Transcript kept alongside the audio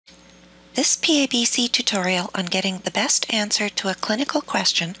This PABC tutorial on getting the best answer to a clinical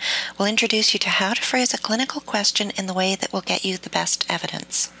question will introduce you to how to phrase a clinical question in the way that will get you the best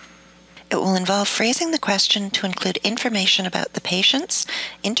evidence. It will involve phrasing the question to include information about the patients,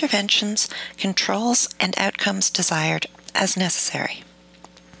 interventions, controls, and outcomes desired as necessary.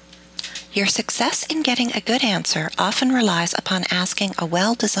 Your success in getting a good answer often relies upon asking a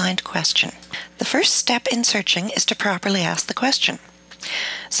well-designed question. The first step in searching is to properly ask the question.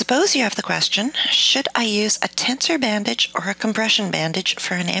 Suppose you have the question, should I use a tensor bandage or a compression bandage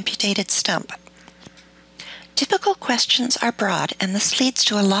for an amputated stump? Typical questions are broad, and this leads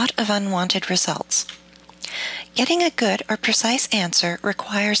to a lot of unwanted results. Getting a good or precise answer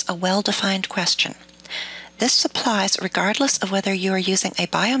requires a well-defined question. This applies regardless of whether you are using a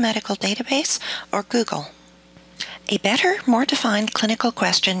biomedical database or Google. A better, more defined clinical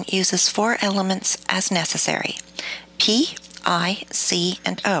question uses 4 elements as necessary: P, I, C,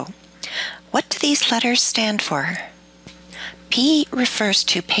 and O. What do these letters stand for? P refers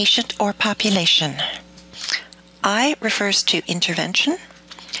to patient or population. I refers to intervention.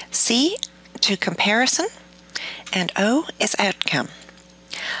 C to comparison. And O is outcome.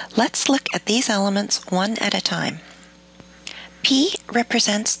 Let's look at these elements one at a time. P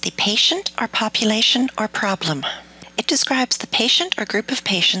represents the patient or population or problem. It describes the patient or group of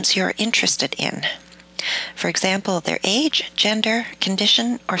patients you are interested in. For example, their age, gender,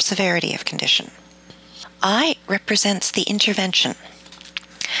 condition, or severity of condition. I represents the intervention.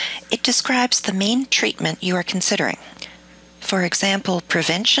 It describes the main treatment you are considering. For example,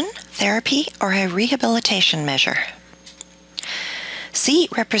 prevention, therapy, or a rehabilitation measure. C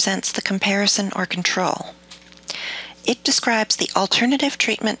represents the comparison or control. It describes the alternative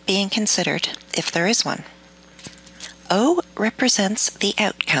treatment being considered, if there is one. O represents the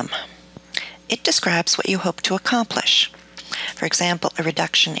outcome. It describes what you hope to accomplish. For example, a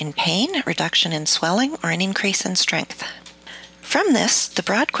reduction in pain, a reduction in swelling, or an increase in strength. From this, the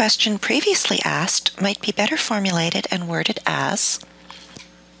broad question previously asked might be better formulated and worded as: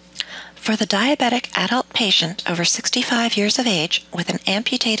 for the diabetic adult patient over 65 years of age with an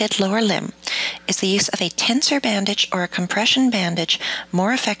amputated lower limb, is the use of a tensor bandage or a compression bandage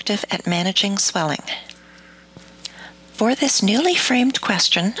more effective at managing swelling? For this newly framed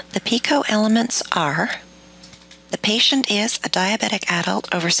question, the PICO elements are: the patient is a diabetic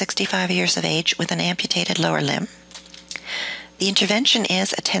adult over 65 years of age with an amputated lower limb. The intervention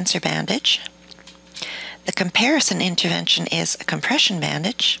is a tensor bandage. The comparison intervention is a compression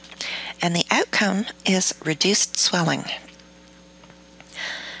bandage. And the outcome is reduced swelling.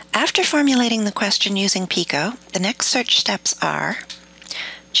 After formulating the question using PICO, the next search steps are: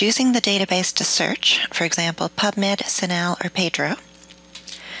 choosing the database to search, for example, PubMed, CINAHL, or Pedro.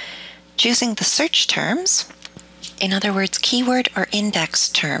 Choosing the search terms, in other words, keyword or index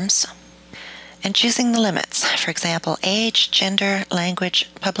terms. And choosing the limits, for example, age, gender,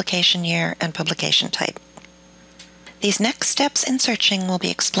 language, publication year, and publication type. These next steps in searching will be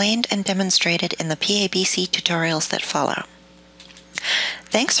explained and demonstrated in the PABC tutorials that follow.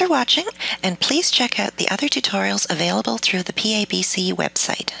 Thanks for watching, and please check out the other tutorials available through the PABC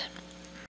website.